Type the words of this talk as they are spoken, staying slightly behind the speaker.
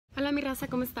Hola mi raza,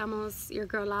 ¿cómo estamos? Your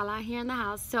girl Lala here in the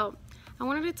house. So I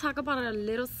wanted to talk about a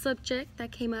little subject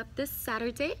that came up this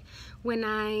Saturday when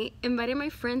I invited my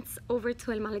friends over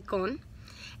to El Malecón.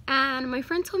 And my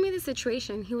friend told me the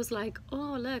situation. He was like,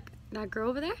 oh look, that girl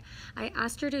over there, I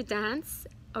asked her to dance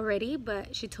already,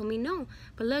 but she told me no.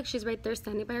 But look, she's right there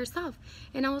standing by herself.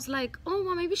 And I was like, oh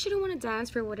well, maybe she didn't want to dance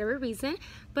for whatever reason,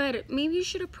 but maybe you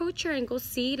should approach her and go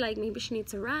see, like maybe she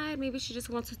needs a ride, maybe she just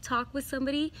wants to talk with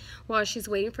somebody while she's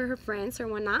waiting for her friends or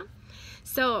whatnot.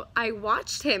 So I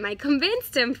watched him. I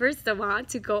convinced him, first of all,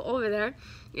 to go over there.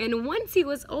 And once he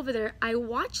was over there, I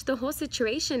watched the whole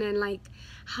situation and like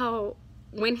how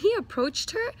when he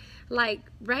approached her, like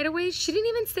right away, she didn't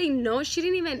even say no.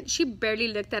 She barely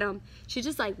looked at him. She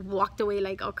just like walked away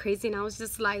like all crazy. And I was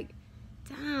just like,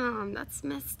 damn, that's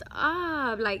messed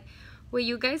up. Like what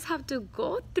you guys have to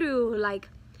go through. Like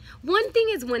one thing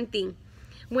is one thing.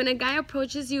 When a guy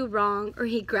approaches you wrong, or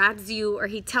he grabs you, or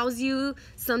he tells you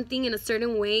something in a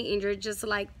certain way and you're just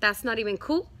like, that's not even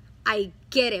cool, I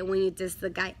get it when you diss the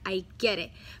guy. I get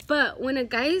it. But when a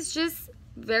guy is just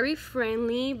very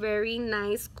friendly, very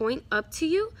nice, going up to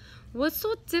you, what's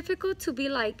so difficult to be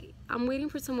like, I'm waiting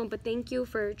for someone, but thank you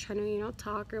for trying to, you know,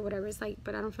 talk or whatever. It's like,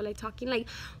 but I don't feel like talking. Like,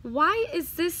 why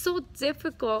is this so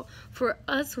difficult for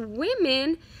us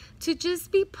women to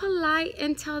just be polite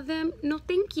and tell them, no,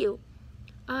 thank you?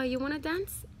 You want to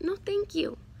dance? No, thank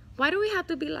you. Why do we have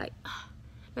to be like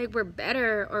we're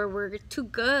better or we're too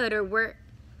good or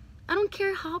I don't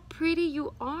care how pretty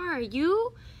you are.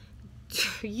 You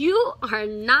are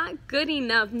not good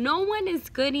enough. No one is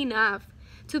good enough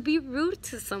to be rude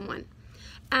to someone.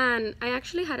 And I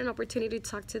actually had an opportunity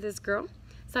to talk to this girl.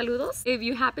 Saludos. If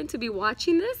you happen to be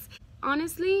watching this,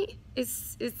 honestly,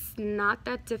 it's not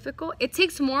that difficult. It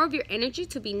takes more of your energy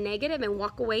to be negative and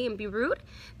walk away and be rude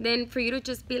than for you to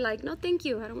just be like, no, thank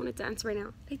you, I don't want to dance right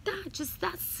now. Like that, just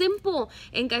that simple.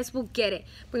 And guys will get it.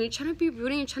 When you're trying to be rude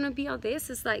and you're trying to be all this,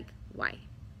 it's like, why?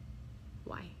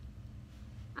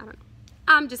 I don't know.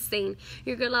 I'm just saying,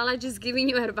 your girl Lala just giving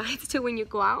you advice to when you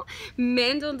go out.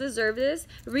 Men don't deserve this.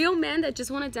 Real men that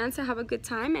just want to dance and have a good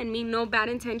time and mean no bad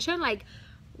intention, like,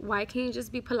 why can't you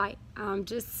just be polite? I'm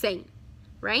just saying,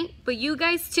 right? But you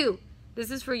guys too.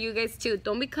 This is for you guys too.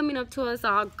 Don't be coming up to us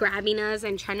all grabbing us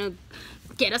and trying to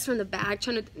get us from the back.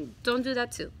 Don't do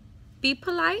that too. Be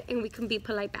polite and we can be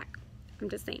polite back. I'm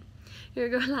just saying. Your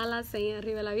girl Lala saying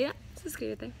arriba la vida.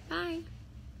 Suscríbete. Bye.